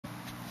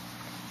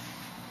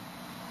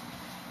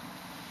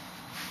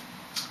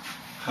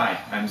Hi,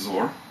 I'm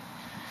Zor.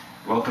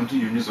 Welcome to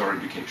Unizor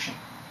Education.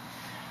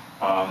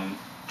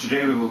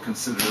 Today we will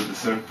consider the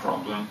third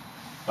problem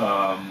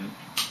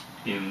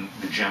in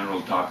the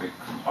general topic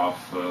of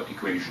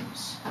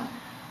equations.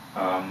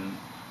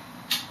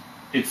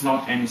 It's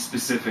not any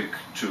specific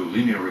to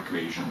linear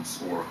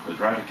equations or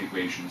quadratic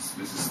equations.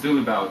 This is still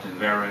about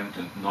invariant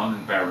and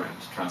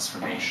non-invariant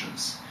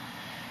transformations.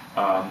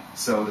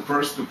 So the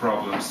first two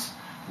problems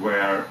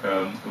were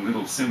a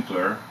little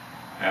simpler.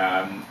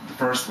 The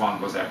first one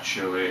was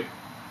actually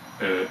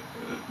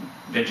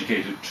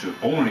dedicated to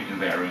only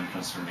invariant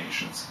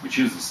transformations, which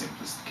is the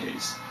simplest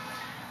case.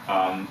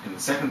 In the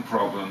second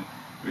problem,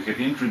 we have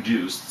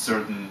introduced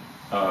certain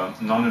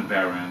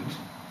non-invariant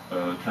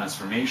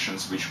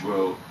transformations which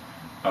will,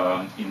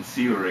 in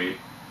theory,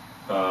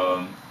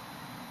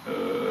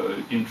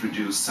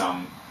 introduce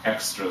some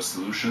extra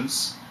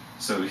solutions.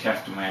 So we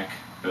have to make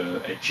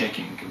a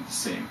checking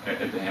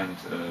at the end,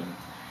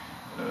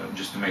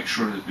 just to make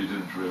sure that we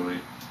didn't really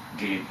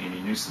gain any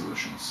new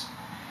solutions.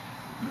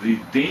 The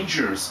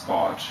dangerous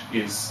part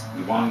is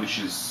the one which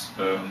is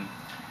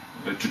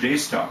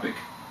today's topic.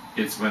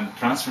 It's when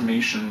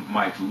transformation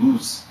might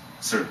lose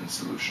certain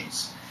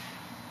solutions.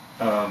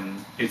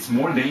 It's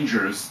more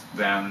dangerous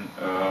than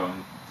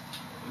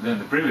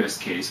the previous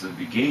case when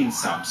we gain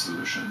some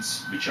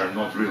solutions which are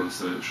not real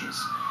solutions,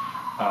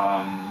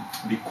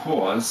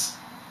 because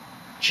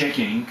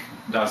checking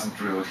doesn't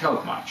really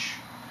help much.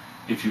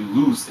 If you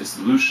lose a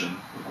solution,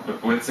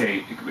 let's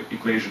say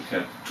equation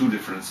had two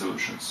different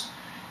solutions,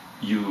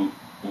 you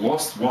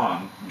lost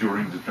one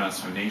during the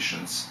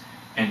transformations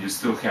and you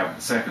still have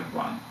the second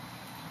one.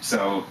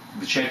 So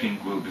the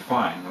checking will be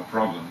fine, no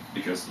problem,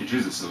 because it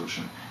is a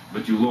solution,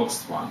 but you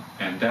lost one,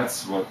 and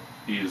that's what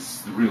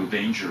is the real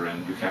danger,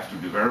 and you have to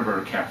be very,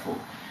 very careful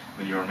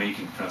when you're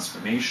making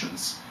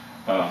transformations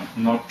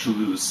not to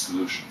lose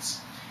solutions.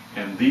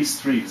 And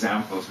these three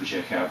examples which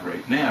I have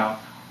right now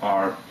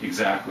are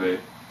exactly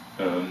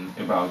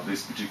about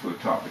this particular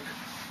topic.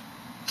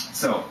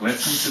 So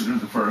let's consider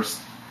the first,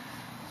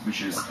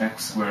 which is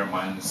x squared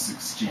minus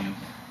 16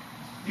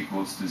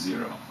 equals to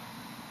 0.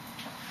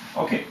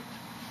 Okay,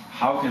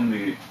 how can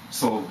we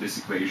solve this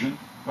equation?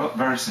 Well,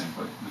 very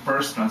simply. The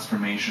first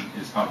transformation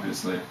is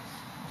obviously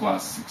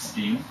plus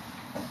 16,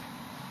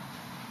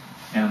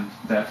 and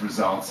that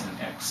results in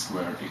x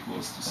squared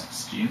equals to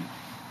 16.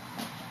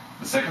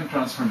 The second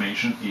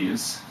transformation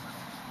is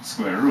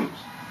square root.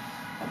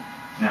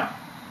 Now,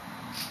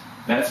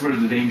 that's where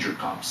the danger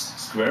comes.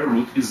 Square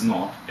root is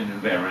not an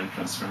invariant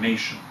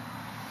transformation.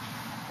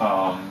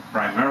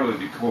 Primarily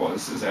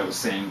because, as I was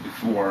saying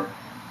before,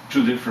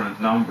 two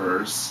different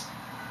numbers,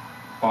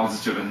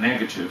 positive and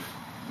negative,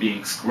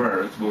 being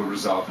squared will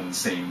result in the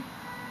same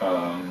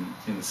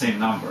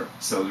number.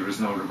 So there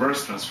is no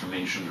reverse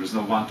transformation, there is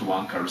no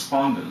one-to-one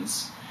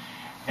correspondence.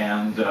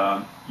 And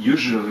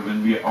usually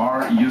when we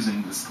are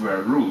using the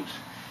square root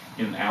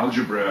in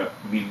algebra,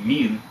 we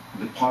mean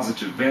the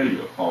positive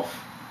value of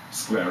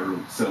square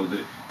root. So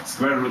the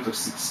square root of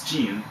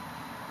 16,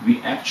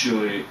 we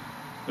actually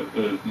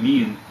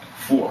mean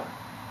 4,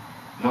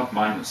 not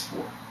minus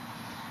 4.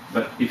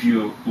 But if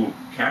you look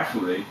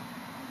carefully,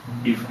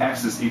 if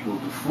x is equal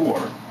to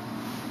 4,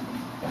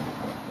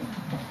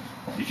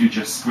 if you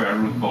just square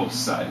root both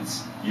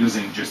sides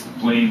using just a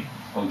plain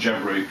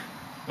algebraic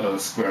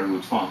square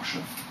root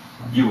function,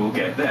 you will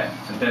get that,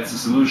 and that's a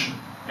solution.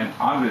 And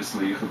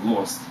obviously you have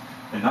lost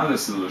another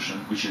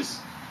solution, which is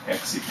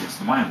x equals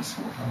to minus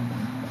 4.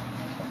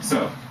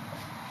 So,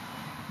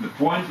 the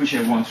point which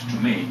I wanted to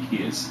make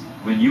is,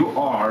 when you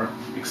are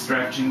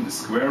extracting the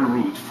square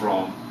root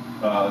from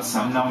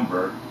some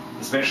number,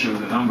 especially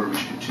the number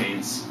which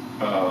contains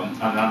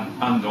an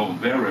unknown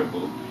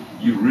variable,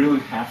 you really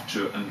have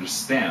to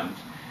understand,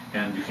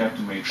 and you have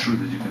to make sure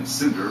that you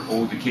consider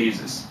all the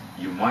cases.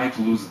 You might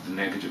lose the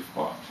negative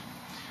part.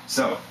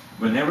 So,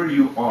 whenever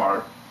you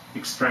are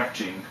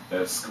extracting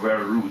a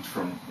square root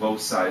from both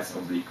sides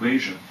of the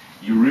equation,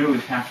 you really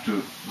have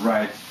to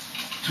write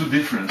two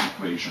different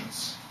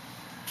equations.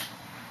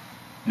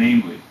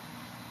 Namely,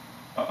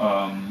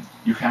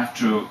 you have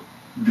to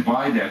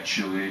divide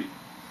actually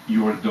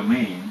your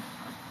domain.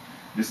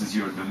 This is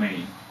your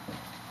domain,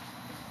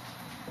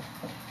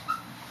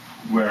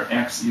 where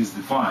x is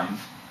defined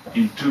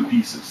in two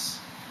pieces,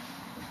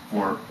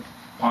 for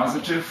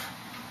positive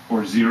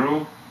or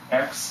 0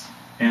 x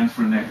and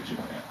for negative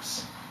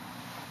x.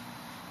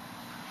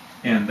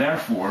 And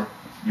therefore,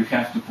 you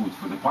have to put,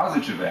 for the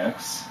positive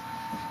x,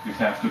 you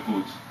have to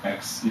put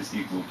x is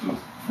equal to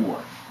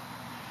 4.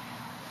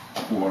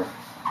 For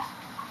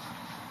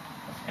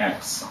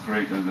x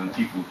greater than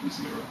equal to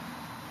 0.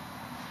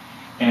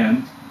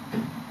 And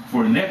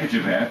for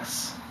negative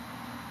x,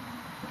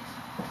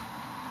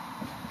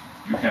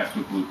 you have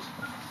to put,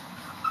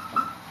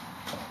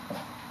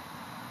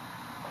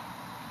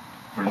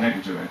 for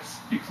negative x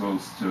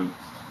equals to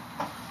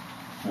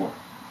 4.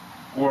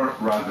 Or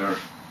rather,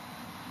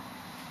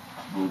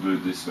 we'll do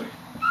it this way.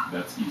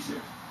 That's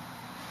easier.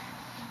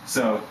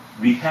 So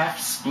we have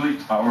split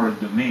our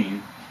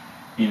domain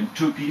in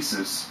two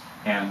pieces,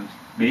 and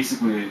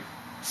basically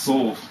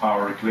solved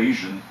our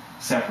equation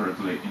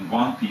separately in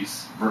one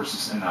piece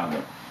versus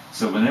another.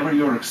 So whenever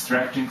you're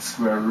extracting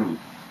square root,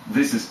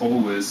 this is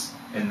always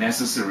a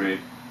necessary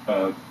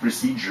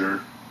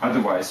procedure,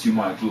 otherwise you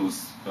might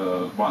lose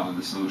one of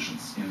the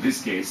solutions. In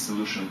this case,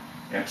 solution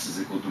x is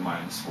equal to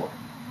 -4.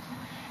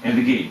 And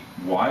again,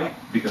 why?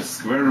 Because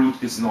square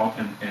root is not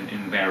an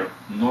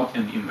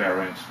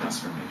invariant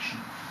transformation.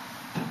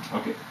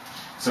 Okay,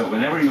 so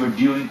whenever you are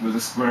dealing with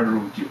a square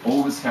root, you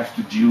always have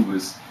to deal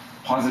with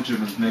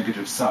positive and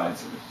negative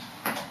sides of it.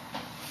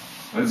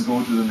 Let's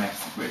go to the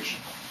next equation.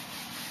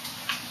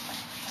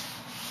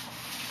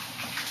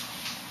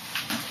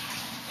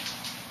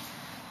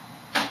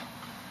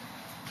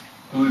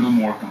 A little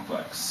more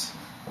complex.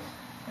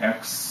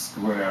 X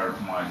squared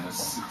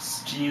minus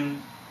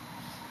 16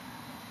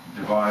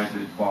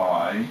 divided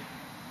by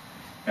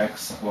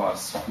x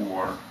plus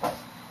 4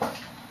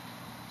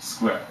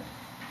 squared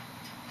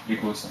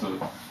equals to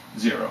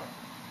 0.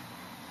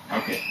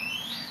 Okay.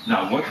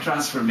 Now, what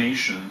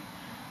transformation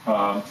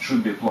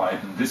should be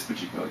applied in this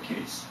particular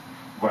case?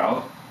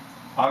 Well,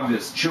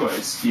 obvious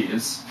choice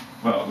is,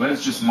 well,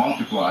 let's just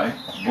multiply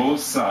both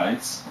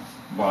sides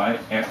by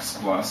x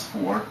plus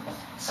 4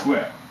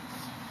 squared.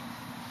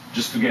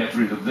 Just to get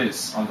rid of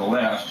this on the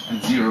left,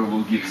 and 0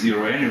 will give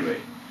 0 anyway.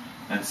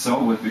 And so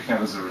what we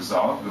have as a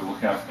result, we will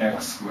have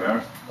x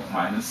squared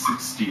minus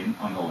 16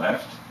 on the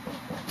left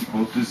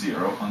equal to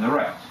 0 on the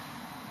right.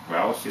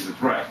 Well, is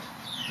it right?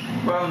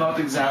 Well, not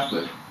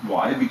exactly.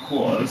 Why?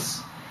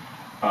 Because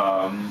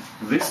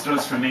this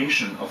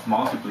transformation of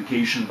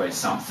multiplication by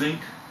something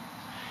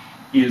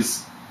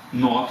is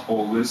not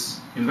always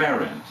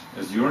invariant.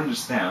 As you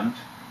understand,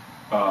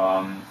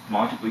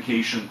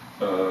 multiplication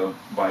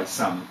by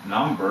some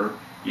number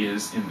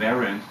is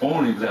invariant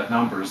only if that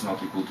number is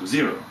not equal to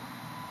 0,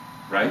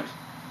 right?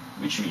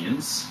 Which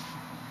means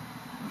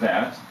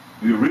that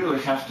we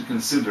really have to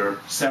consider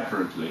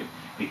separately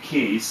a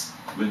case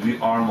when we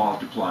are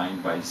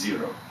multiplying by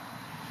 0.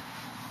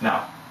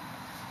 Now,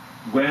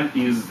 when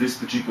is this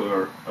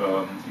particular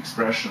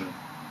expression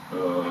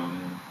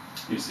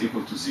is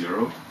equal to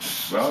 0?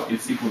 Well,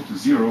 it's equal to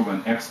 0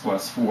 when x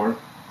plus 4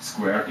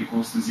 squared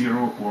equals to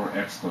 0, or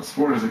x plus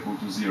 4 is equal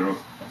to 0,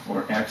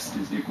 or x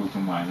is equal to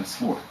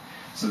 -4.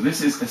 So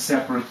this is a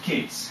separate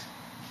case.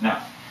 Now,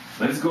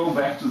 let's go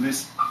back to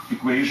this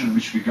equation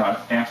which we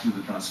got after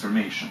the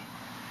transformation.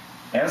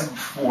 As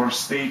before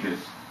stated,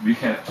 we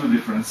had two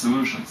different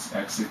solutions,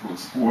 x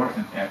equals 4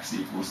 and x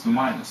equals to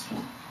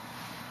 -4.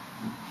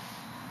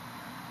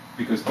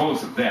 Because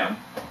both of them,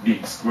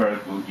 being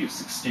squared, will give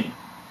 16.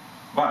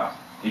 But,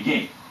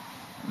 again,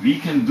 we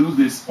can do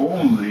this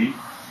only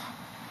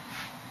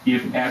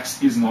if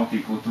x is not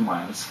equal to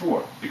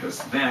 -4, because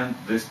then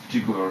this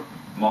particular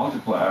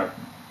multiplier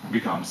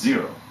becomes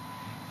 0.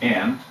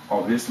 And,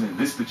 obviously, in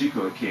this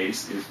particular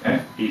case,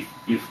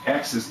 if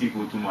x is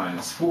equal to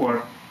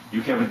 -4,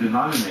 you have a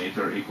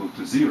denominator equal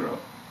to 0,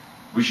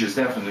 which is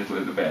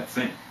definitely the bad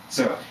thing.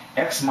 So,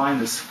 x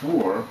minus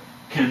 4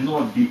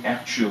 cannot be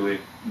actually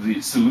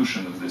the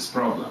solution of this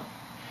problem.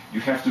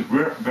 You have to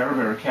very,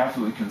 very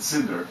carefully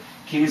consider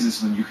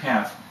cases when you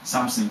have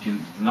something in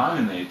the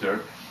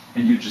denominator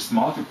and you just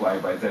multiply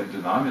by that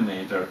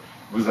denominator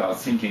without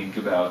thinking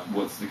about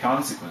what's the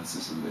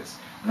consequences of this.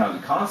 Now, the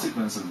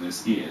consequence of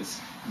this is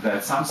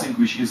that something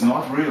which is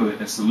not really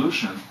a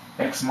solution,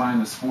 x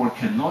minus 4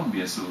 cannot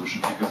be a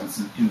solution because it's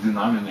in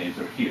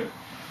denominator here,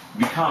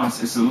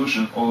 becomes a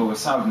solution all of a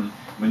sudden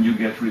when you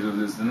get rid of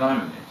this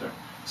denominator.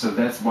 So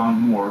that's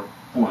one more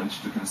point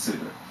to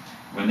consider.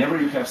 Whenever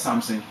you have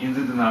something in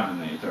the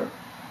denominator,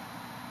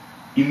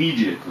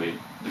 immediately,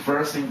 the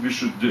first thing we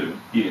should do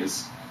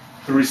is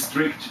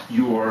restrict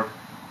your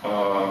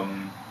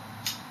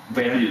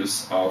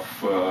values of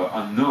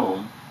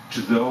unknown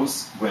to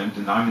those when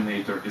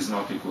denominator is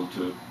not equal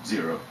to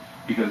 0.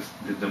 Because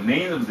the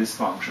domain of this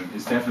function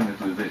is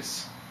definitely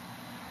this,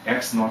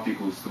 x not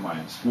equals to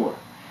 -4.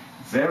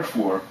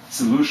 Therefore,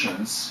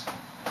 solutions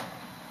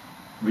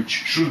which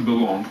should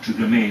belong to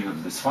the domain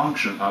of this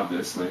function,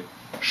 obviously,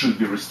 should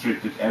be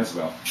restricted as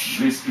well.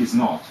 This is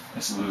not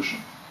a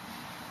solution.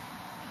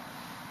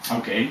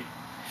 Okay,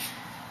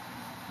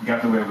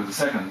 got away with the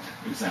second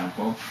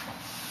example.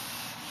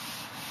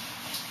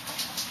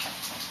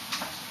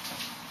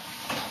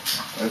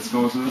 Let's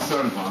go to the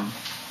third one.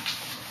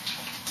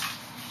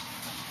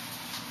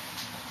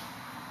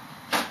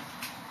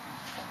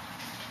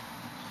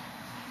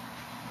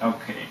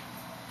 Okay.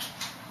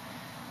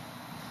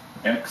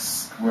 X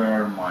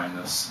squared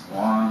minus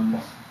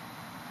 1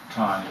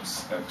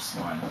 times x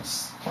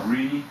minus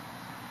 3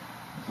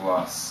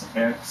 plus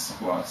x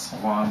plus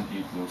 1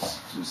 equals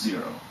to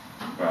 0.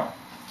 Well,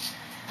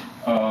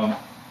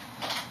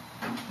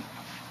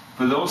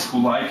 for those who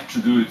like to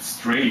do it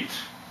straight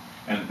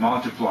and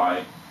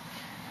multiply,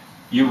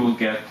 you will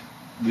get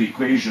the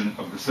equation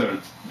of the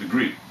third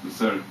degree, the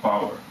third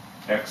power,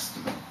 x to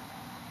the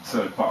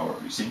third power,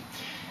 you see.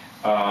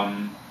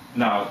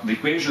 Now, the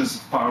equations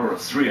of power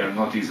of 3 are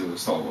not easily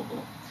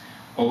solvable.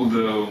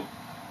 Although,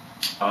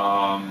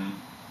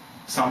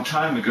 some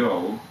time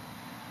ago,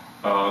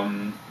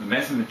 the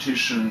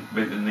mathematician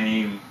by the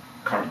name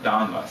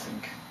Cardano, I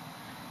think,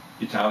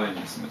 Italian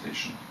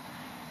mathematician,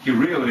 he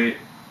really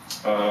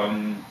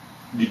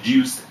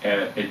deduced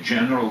a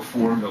general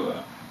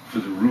formula for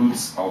the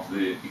roots of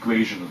the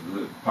equation of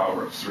the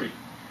power of 3.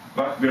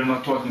 But we're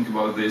not talking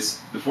about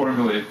this. The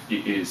formula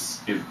is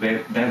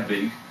that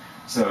big,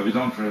 so we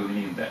don't really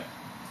need that.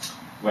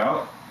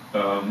 Well,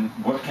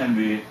 what can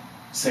we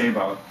say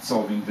about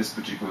solving this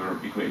particular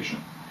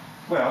equation?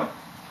 Well,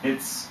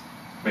 it's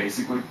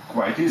basically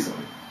quite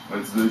easily.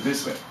 Let's do it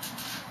this way.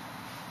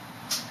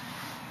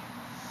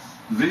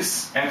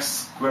 This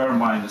x squared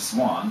minus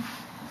 1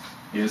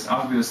 is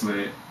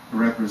obviously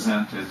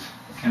represented,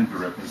 can be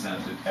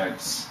represented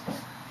as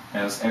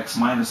x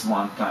minus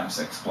 1 times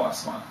x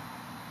plus 1.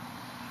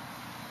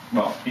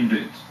 Well,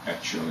 indeed,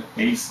 actually,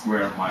 a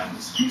squared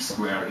minus b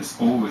squared is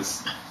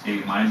always a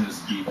minus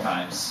b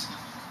times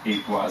a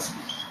plus b.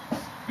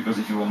 Because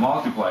if you will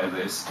multiply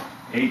this,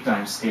 a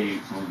times a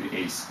will be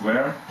a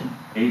squared,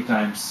 a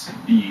times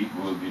b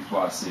will be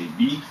plus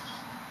ab,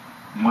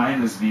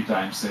 minus b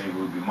times a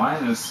will be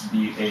minus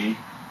ba,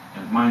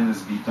 and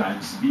minus b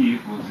times b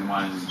will be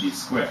minus b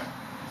squared.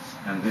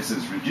 And this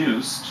is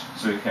reduced,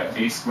 so you have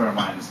a squared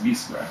minus b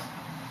squared.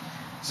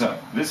 So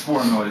this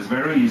formula is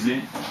very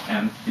easy,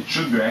 and it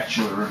should be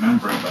actually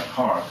remembered by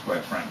heart,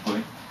 quite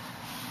frankly.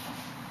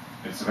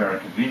 It's a very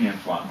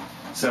convenient one.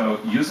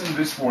 So using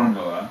this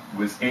formula,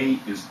 with a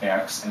is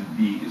x and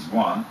b is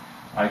 1,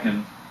 I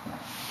can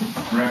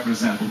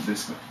represent it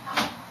this way.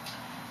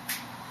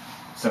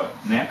 So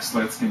next,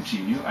 let's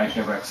continue. I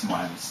have x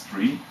minus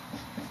 3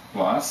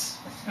 plus,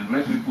 and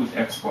let me put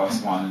x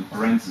plus 1 in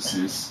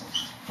parentheses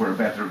for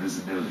better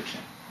visibility.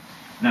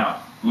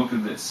 Now, look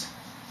at this.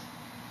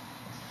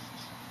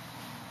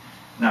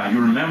 Now,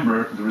 you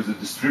remember there is a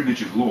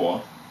distributive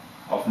law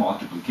of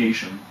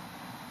multiplication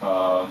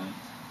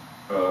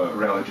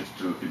relative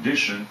to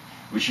addition,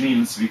 which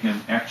means we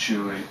can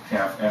actually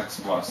have x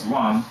plus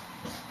 1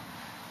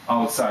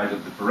 outside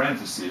of the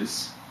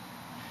parentheses,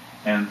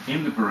 and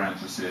in the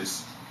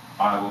parentheses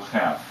I will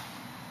have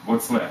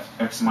what's left,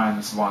 x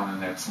minus 1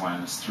 and x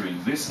minus 3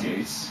 in this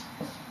case,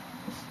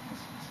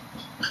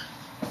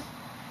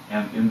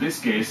 and in this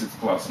case it's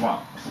plus 1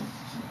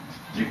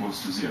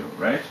 equals to 0,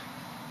 right?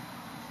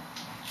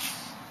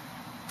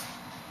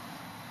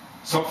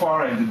 So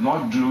far I did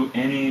not do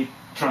any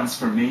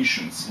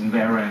transformations,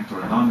 invariant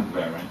or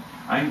non-invariant.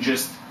 I'm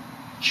just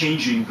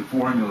changing the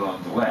formula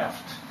on the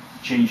left,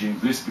 changing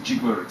this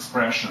particular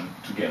expression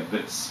to get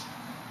this.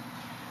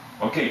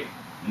 Okay,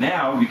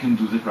 now we can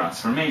do the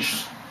transformation.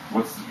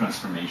 What's the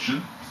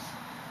transformation?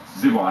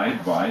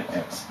 Divide by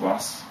x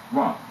plus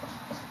 1.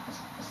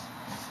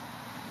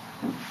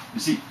 You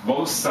see,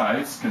 both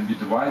sides can be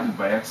divided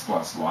by x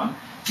plus 1.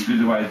 If you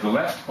divide the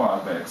left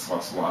part by x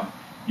plus 1,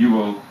 you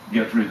will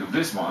get rid of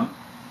this one,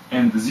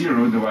 and the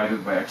 0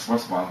 divided by x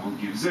plus 1 will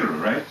give 0,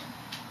 right?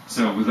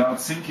 So without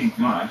thinking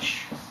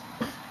much,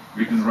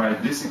 we can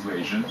write this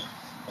equation,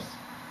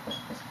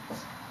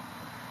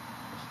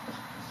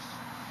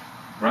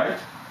 right?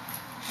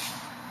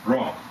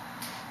 Wrong.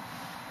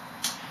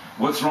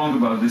 What's wrong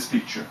about this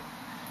picture?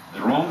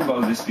 The wrong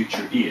about this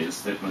picture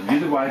is that when we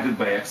divided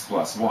by x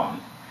plus 1,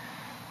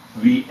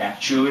 we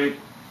actually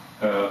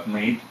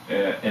made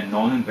a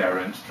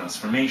non-invariant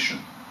transformation.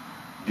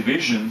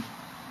 Division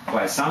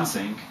by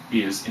something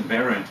is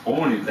invariant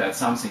only if that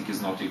something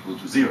is not equal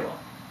to 0.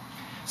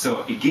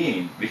 So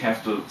again, we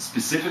have to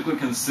specifically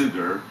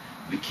consider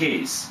the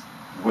case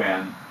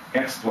when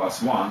x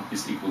plus 1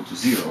 is equal to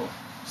 0.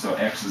 So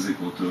x is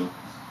equal to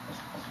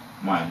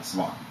minus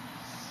 1.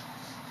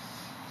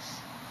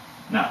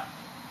 Now,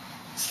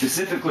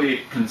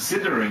 specifically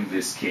considering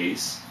this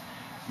case,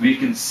 we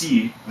can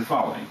see the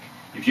following.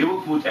 If you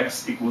will put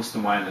x equals to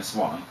minus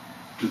 1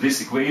 to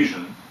this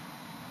equation,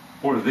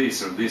 or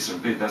this, or this, or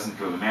this, doesn't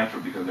really matter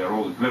because they're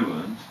all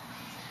equivalent,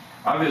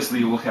 obviously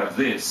you will have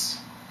this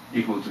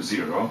equal to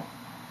 0.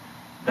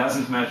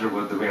 Doesn't matter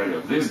what the value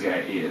of this guy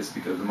is,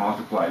 because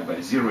multiplied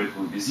by 0 it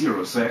will be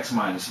 0, so x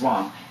minus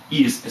 1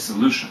 is a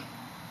solution,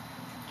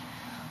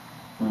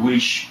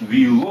 which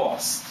we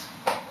lost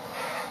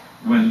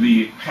when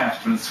we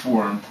have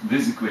transformed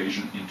this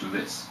equation into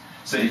this.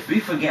 So if we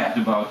forget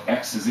about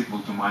x is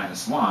equal to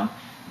minus 1,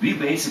 we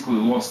basically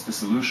lost the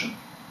solution,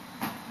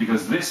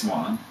 because this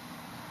one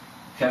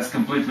has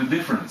completely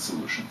different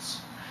solutions.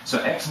 So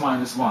x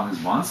minus 1 is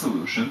one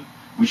solution,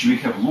 which we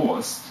have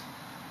lost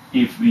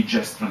if we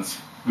just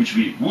which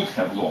we would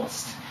have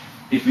lost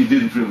if we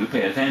didn't really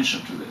pay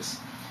attention to this.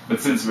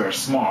 But since we're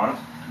smart,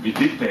 we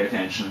did pay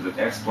attention that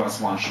x plus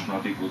 1 should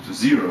not equal to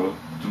 0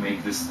 to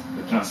make this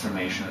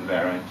transformation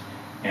invariant,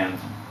 and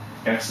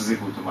x is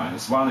equal to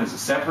minus 1 is a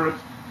separate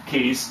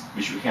case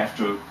which we have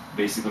to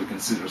basically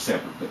consider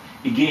separately.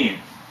 Again,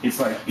 it's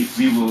like if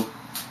we will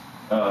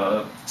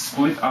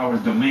split our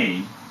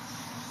domain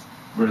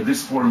where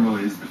this formula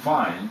is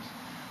defined,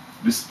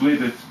 we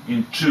split it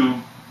in two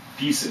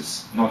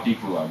pieces, not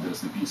equal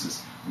obviously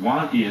pieces.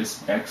 One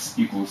is x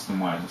equals to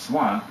minus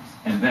 1,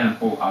 and then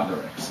all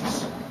other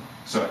x's.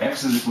 So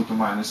x is equal to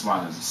minus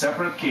 1 is a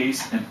separate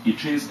case, and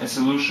it is a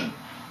solution.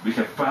 We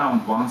have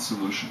found one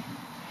solution.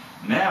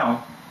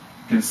 Now,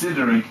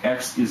 considering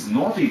x is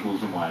not equal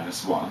to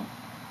minus 1,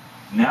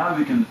 now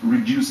we can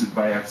reduce it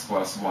by x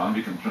plus 1.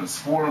 We can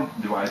transform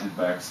divided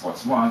by x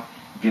plus 1,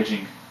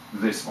 getting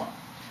this one.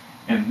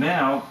 And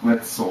now,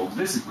 let's solve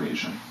this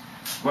equation.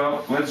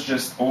 Well, let's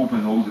just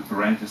open all the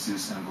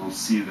parentheses and we'll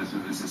see that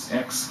this is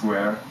x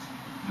squared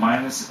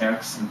minus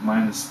x and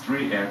minus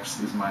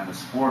 3x is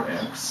minus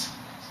 4x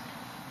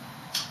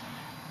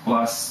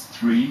plus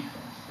 3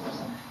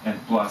 and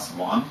plus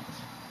 1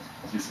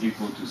 is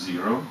equal to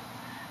 0,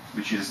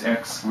 which is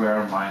x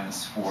squared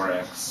minus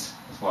 4x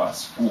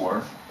plus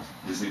 4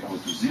 is equal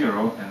to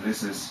 0, and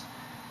this is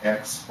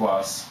x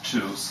plus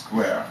 2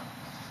 squared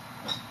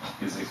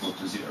is equal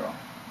to 0.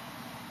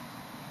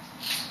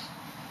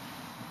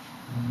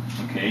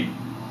 Okay,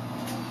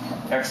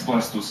 x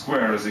plus 2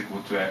 squared is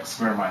equal to x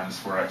squared minus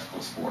 4x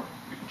plus 4.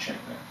 We can check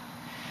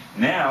that.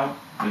 Now,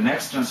 the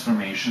next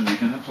transformation we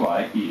can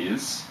apply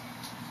is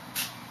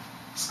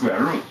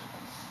square root.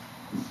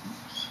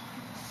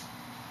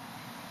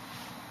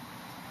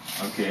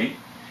 Okay,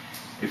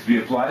 if we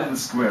apply the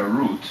square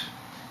root,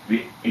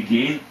 we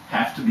again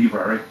have to be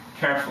very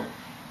careful.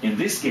 In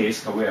this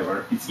case,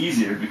 however, it's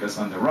easier because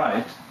on the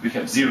right we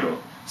have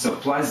 0. So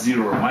plus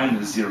 0 or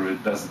minus 0,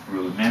 it doesn't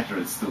really matter,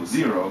 it's still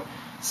 0.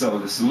 So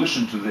the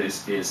solution to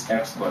this is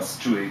x plus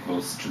 2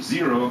 equals to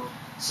 0,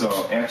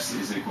 so x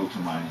is equal to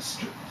minus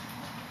 2.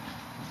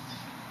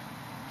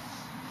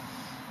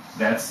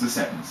 That's the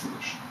second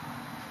solution.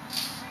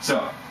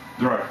 So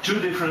there are two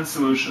different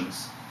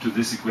solutions to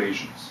these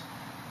equations.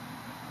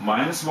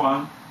 Minus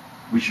 1,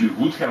 which we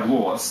would have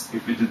lost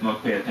if we did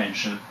not pay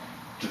attention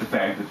to the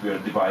fact that we are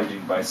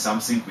dividing by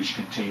something which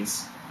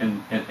contains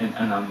an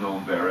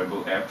unknown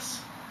variable x,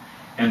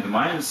 and the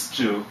minus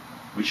 2,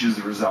 which is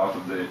the result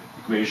of the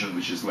equation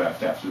which is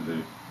left after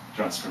the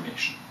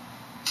transformation.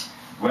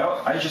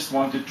 Well, I just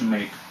wanted to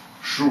make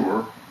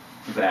sure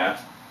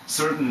that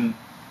certain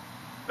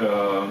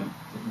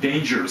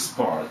dangerous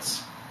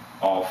parts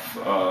of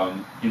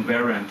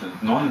invariant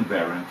and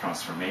non-invariant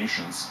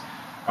transformations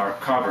are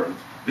covered.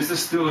 This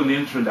is still an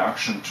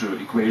introduction to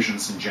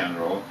equations in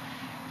general,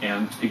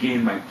 and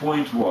again my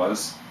point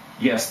was,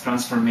 yes,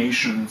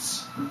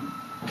 transformations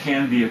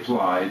can be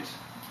applied,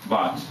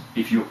 but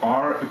if you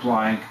are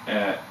applying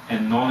a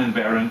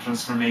non-invariant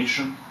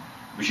transformation,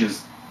 which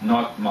is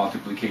not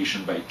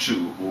multiplication by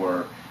 2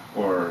 or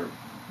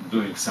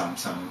doing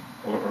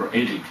or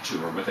adding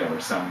 2 or whatever,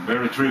 some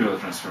very trivial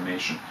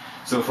transformation.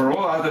 So for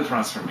all other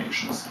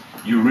transformations,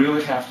 you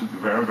really have to be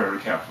very, very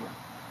careful.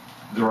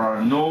 There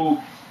are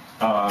no,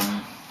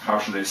 how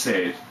should I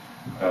say it,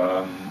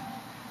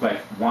 like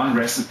one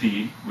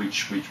recipe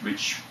which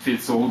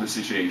fits all the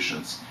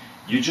situations.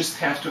 You just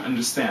have to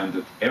understand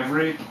that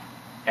every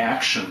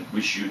action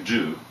which you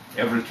do,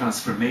 every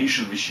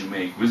transformation which you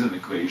make with an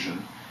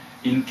equation,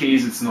 in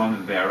case it's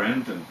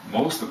non-invariant, and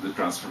most of the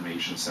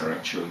transformations are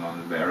actually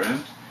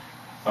non-invariant,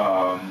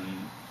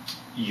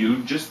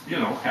 you just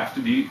have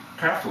to be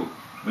careful.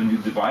 When you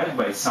divide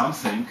by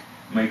something,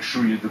 make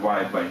sure you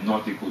divide by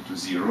not equal to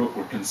 0,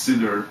 or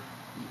consider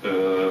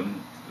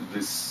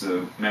this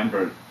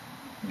member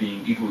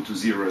being equal to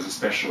 0 as a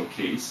special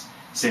case.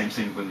 Same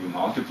thing when you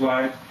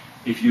multiply it.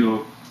 If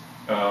you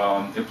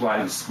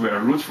apply the square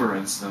root, for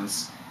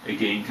instance,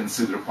 again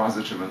consider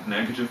positive and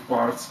negative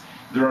parts.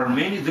 There are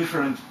many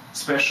different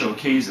special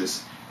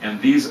cases,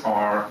 and these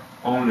are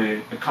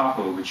only a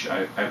couple which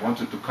I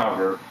wanted to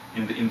cover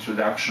in the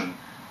introduction.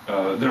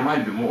 There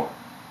might be more.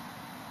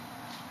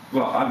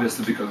 Well,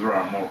 obviously, because there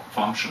are more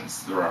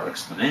functions. There are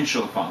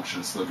exponential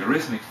functions,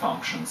 logarithmic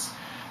functions,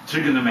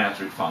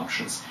 trigonometric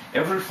functions.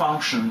 Every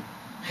function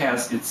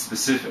has its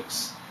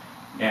specifics,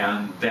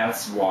 and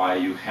that's why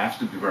you have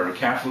to be very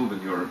careful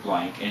when you're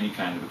applying any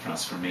kind of a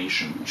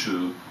transformation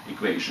to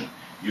equation.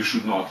 You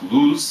should not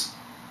lose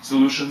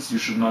solutions, you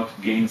should not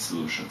gain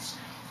solutions.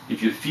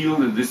 If you feel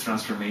that this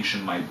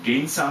transformation might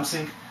gain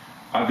something,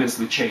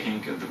 obviously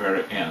checking at the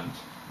very end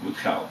would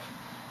help.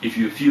 If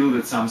you feel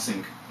that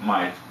something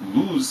might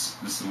lose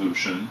the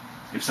solution,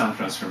 if some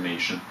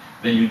transformation,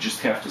 then you just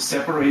have to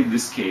separate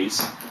this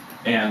case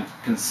and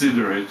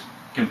consider it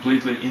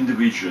completely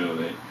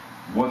individually.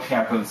 What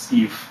happens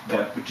if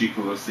that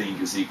particular thing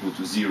is equal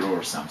to 0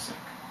 or something?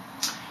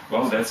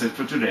 Well, that's it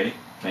for today.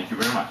 Thank you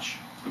very much.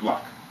 Good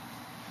luck.